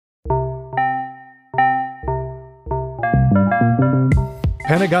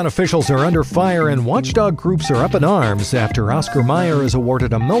Pentagon officials are under fire and watchdog groups are up in arms after Oscar Mayer is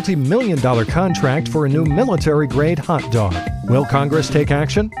awarded a multi-million-dollar contract for a new military-grade hot dog. Will Congress take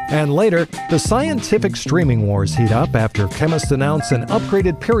action? And later, the scientific streaming wars heat up after chemists announce an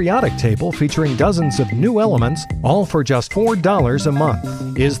upgraded periodic table featuring dozens of new elements, all for just $4 a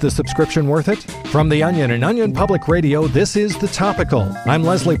month. Is the subscription worth it? From The Onion and Onion Public Radio, this is The Topical. I'm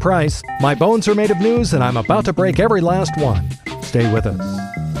Leslie Price. My bones are made of news, and I'm about to break every last one. Stay with us.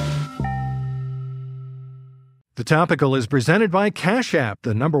 The Topical is presented by Cash App,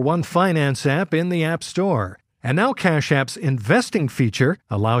 the #1 finance app in the App Store. And now Cash App's investing feature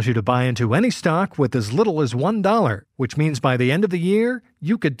allows you to buy into any stock with as little as $1, which means by the end of the year,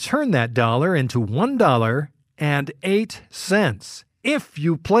 you could turn that dollar into $1.08 if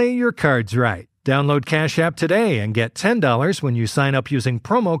you play your cards right. Download Cash App today and get $10 when you sign up using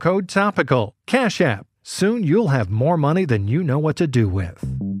promo code TOPICAL. Cash App. Soon you'll have more money than you know what to do with.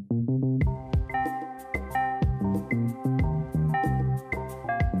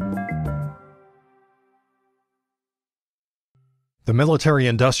 The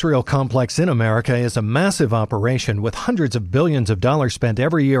military-industrial complex in America is a massive operation with hundreds of billions of dollars spent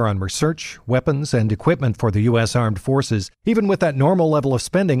every year on research, weapons, and equipment for the U.S. Armed Forces. Even with that normal level of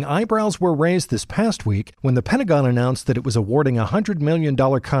spending, eyebrows were raised this past week when the Pentagon announced that it was awarding a $100 million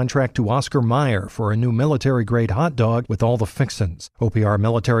contract to Oscar Mayer for a new military-grade hot dog with all the fixins. OPR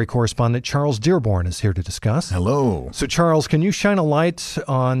military correspondent Charles Dearborn is here to discuss. Hello. So, Charles, can you shine a light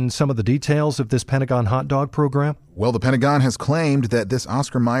on some of the details of this Pentagon hot dog program? Well, the Pentagon has claimed that this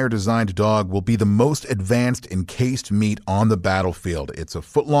Oscar Mayer-designed dog will be the most advanced encased meat on the battlefield. It's a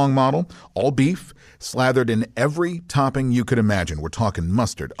foot-long model, all beef, slathered in every topping you could imagine. We're talking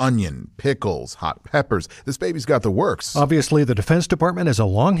mustard, onion, pickles, hot peppers. This baby's got the works. Obviously, the Defense Department has a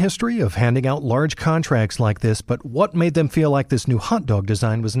long history of handing out large contracts like this, but what made them feel like this new hot dog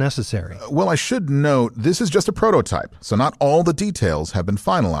design was necessary? Well, I should note, this is just a prototype, so not all the details have been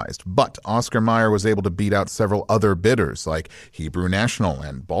finalized. But Oscar Mayer was able to beat out several other bidders like Hebrew National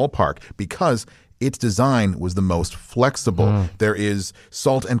and Ballpark because its design was the most flexible. There is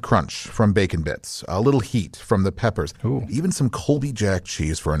salt and crunch from bacon bits, a little heat from the peppers, even some Colby Jack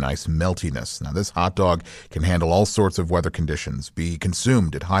cheese for a nice meltiness. Now, this hot dog can handle all sorts of weather conditions, be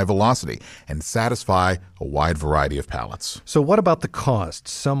consumed at high velocity, and satisfy a wide variety of palates. So what about the cost?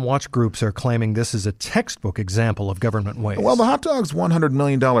 Some watch groups are claiming this is a textbook example of government waste. Well, the hot dog's $100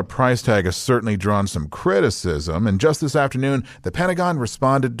 million price tag has certainly drawn some criticism, and just this afternoon, the Pentagon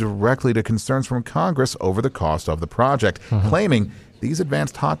responded directly to concerns from Congress over the cost of the project, claiming these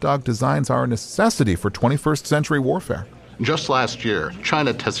advanced hot dog designs are a necessity for 21st century warfare. Just last year,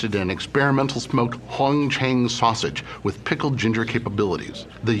 China tested an experimental smoked Huangchang sausage with pickled ginger capabilities.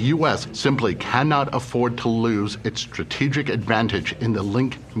 The U.S. simply cannot afford to lose its strategic advantage in the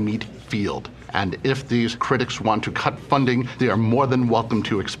link meat field. And if these critics want to cut funding, they are more than welcome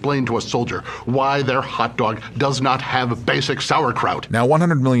to explain to a soldier why their hot dog does not have basic sauerkraut. Now,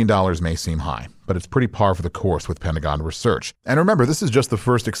 $100 million may seem high, but it's pretty par for the course with Pentagon research. And remember, this is just the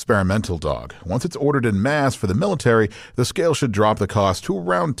first experimental dog. Once it's ordered in mass for the military, the scale should drop the cost to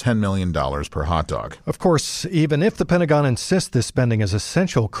around $10 million per hot dog. Of course, even if the Pentagon insists this spending is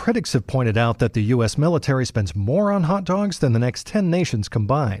essential, critics have pointed out that the U.S. military spends more on hot dogs than the next 10 nations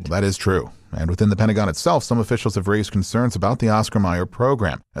combined. That is true. And within the Pentagon itself, some officials have raised concerns about the Oscar Mayer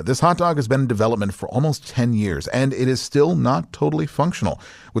program. This hot dog has been in development for almost 10 years, and it is still not totally functional.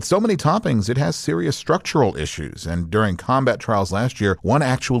 With so many toppings, it has serious structural issues, and during combat trials last year, one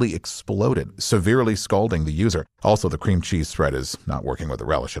actually exploded, severely scalding the user. Also, the cream cheese spread is not working with the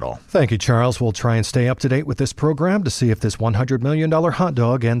relish at all. Thank you, Charles. We'll try and stay up to date with this program to see if this $100 million hot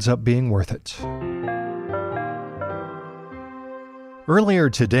dog ends up being worth it. Earlier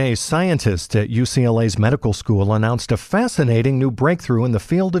today, scientists at UCLA's medical school announced a fascinating new breakthrough in the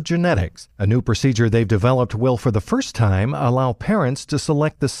field of genetics. A new procedure they've developed will, for the first time, allow parents to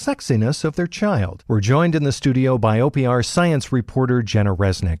select the sexiness of their child. We're joined in the studio by OPR science reporter Jenna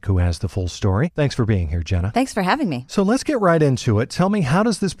Resnick, who has the full story. Thanks for being here, Jenna. Thanks for having me. So let's get right into it. Tell me, how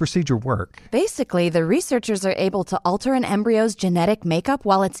does this procedure work? Basically, the researchers are able to alter an embryo's genetic makeup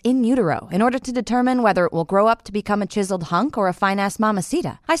while it's in utero in order to determine whether it will grow up to become a chiseled hunk or a fine-ass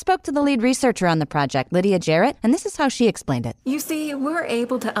mamacita. I spoke to the lead researcher on the project, Lydia Jarrett, and this is how she explained it. You see, we're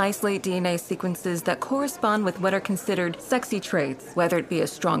able to isolate DNA sequences that correspond with what are considered sexy traits. Whether it be a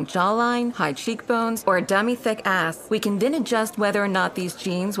strong jawline, high cheekbones, or a dummy thick ass, we can then adjust whether or not these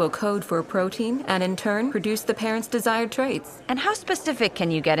genes will code for a protein and in turn produce the parent's desired traits. And how specific can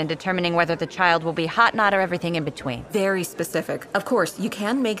you get in determining whether the child will be hot, not, or everything in between? Very specific. Of course, you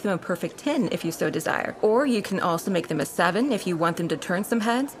can make them a perfect 10 if you so desire. Or you can also make them a 7 if you want them to turn some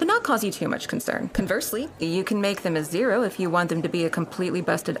heads, but not cause you too much concern. Conversely, you can make them a 0 if you want them to be a completely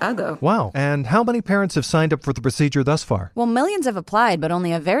busted uggo. Wow. And how many parents have signed up for the procedure thus far? Well, millions have applied, but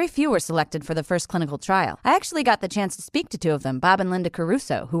only a very few were selected for the first clinical trial. I actually got the chance to speak to 2 of them, Bob and Linda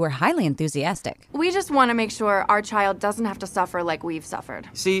Caruso, who were highly enthusiastic. We just want to make sure our child doesn't have to suffer like we've suffered.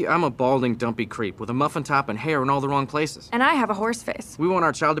 See, I'm a balding, dumpy creep with a muffin top and hair in all the wrong places. And I have a horse face. We want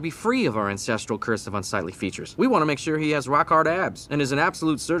our child to be free of our ancestral curse of unsightly features. We want to make sure he has rock-hard abs and is an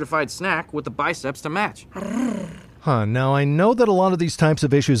absolute certified snack with the biceps to match. Now I know that a lot of these types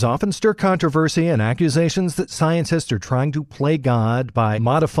of issues often stir controversy and accusations that scientists are trying to play God by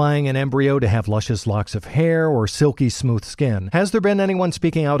modifying an embryo to have luscious locks of hair or silky smooth skin. Has there been anyone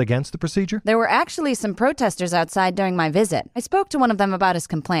speaking out against the procedure? There were actually some protesters outside during my visit. I spoke to one of them about his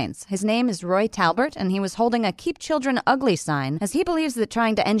complaints. His name is Roy Talbert, and he was holding a Keep Children Ugly sign, as he believes that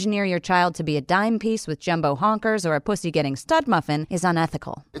trying to engineer your child to be a dime piece with jumbo honkers or a pussy-getting stud muffin is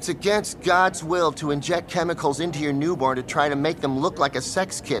unethical. It's against God's will to inject chemicals into your newborn to try to make them look like a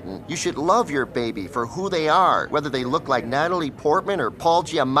sex kitten. You should love your baby for who they are, whether they look like Natalie Portman or Paul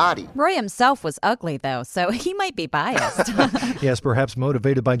Giamatti. Roy himself was ugly, though, so he might be biased. Yes, perhaps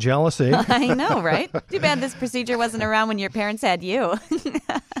motivated by jealousy. I know, right? Too bad this procedure wasn't around when your parents had you.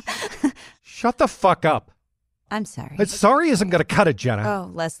 Shut the fuck up. I'm sorry. But sorry isn't going to cut it, Jenna. Oh,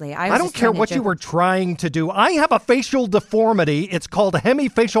 Leslie, I don't care what you were trying to do. I have a facial deformity. It's called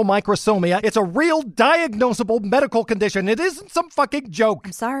hemifacial microsomia. It's a real diagnosable medical condition. It isn't some fucking joke.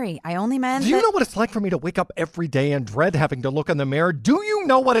 I'm sorry. I only meant Do you know what it's like for me to wake up every day and dread having to look in the mirror? Do you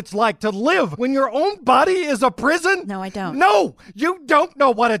know what it's like to live when your own body is a prison? No, I don't. No, you don't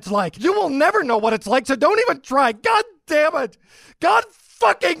know what it's like. You will never know what it's like, so don't even try. God damn it. God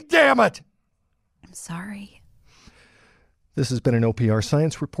fucking damn it. I'm sorry. This has been an OPR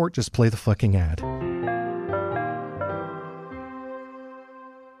Science Report. Just play the fucking ad.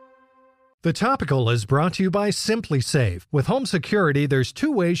 The Topical is brought to you by SimpliSafe. With home security, there's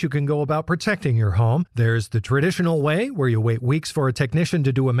 2 ways you can go about protecting your home. There's the traditional way, where you wait weeks for a technician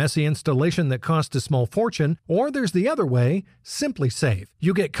to do a messy installation that costs a small fortune. Or there's the other way, SimpliSafe.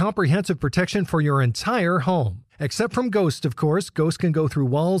 You get comprehensive protection for your entire home. Except from ghosts, of course. Ghosts can go through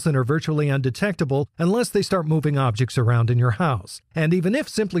walls and are virtually undetectable unless they start moving objects around in your house. And even if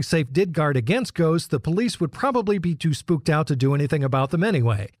SimpliSafe did guard against ghosts, the police would probably be too spooked out to do anything about them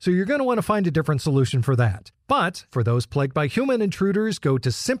anyway. So you're going to want to find a different solution for that. But for those plagued by human intruders, go to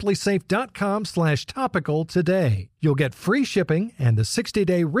simplisafe.com/topical today. You'll get free shipping and a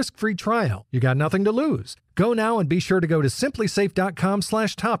 60-day risk-free trial. You got nothing to lose. Go now and be sure to go to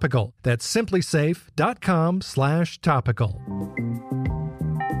simplisafe.com/topical. That's simplisafe.com/topical.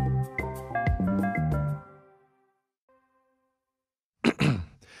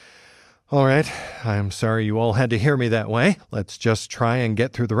 All right, I'm sorry you all had to hear me that way. Let's just try and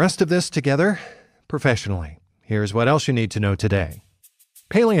get through the rest of this together professionally. Here's what else you need to know today.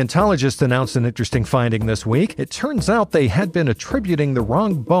 Paleontologists announced an interesting finding this week. It turns out they had been attributing the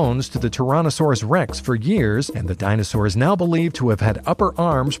wrong bones to the Tyrannosaurus rex for years, and the dinosaur is now believed to have had upper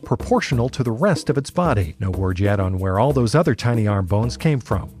arms proportional to the rest of its body. No word yet on where all those other tiny arm bones came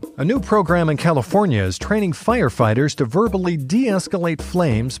from. A new program in California is training firefighters to verbally de-escalate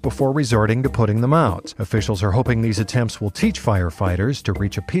flames before resorting to putting them out. Officials are hoping these attempts will teach firefighters to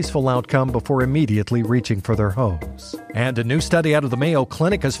reach a peaceful outcome before immediately reaching for their hose. And a new study out of the Mayo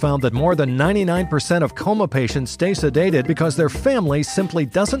Clinic has found that more than 99% of coma patients stay sedated because their family simply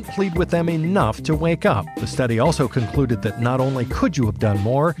doesn't plead with them enough to wake up. The study also concluded that not only could you have done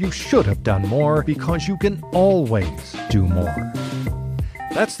more, you should have done more because you can always do more.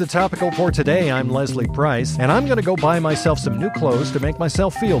 That's the Topical for today. I'm Leslie Price, and I'm going to go buy myself some new clothes to make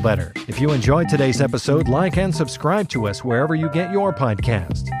myself feel better. If you enjoyed today's episode, like and subscribe to us wherever you get your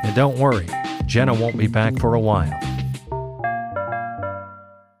podcast. And don't worry, Jenna won't be back for a while.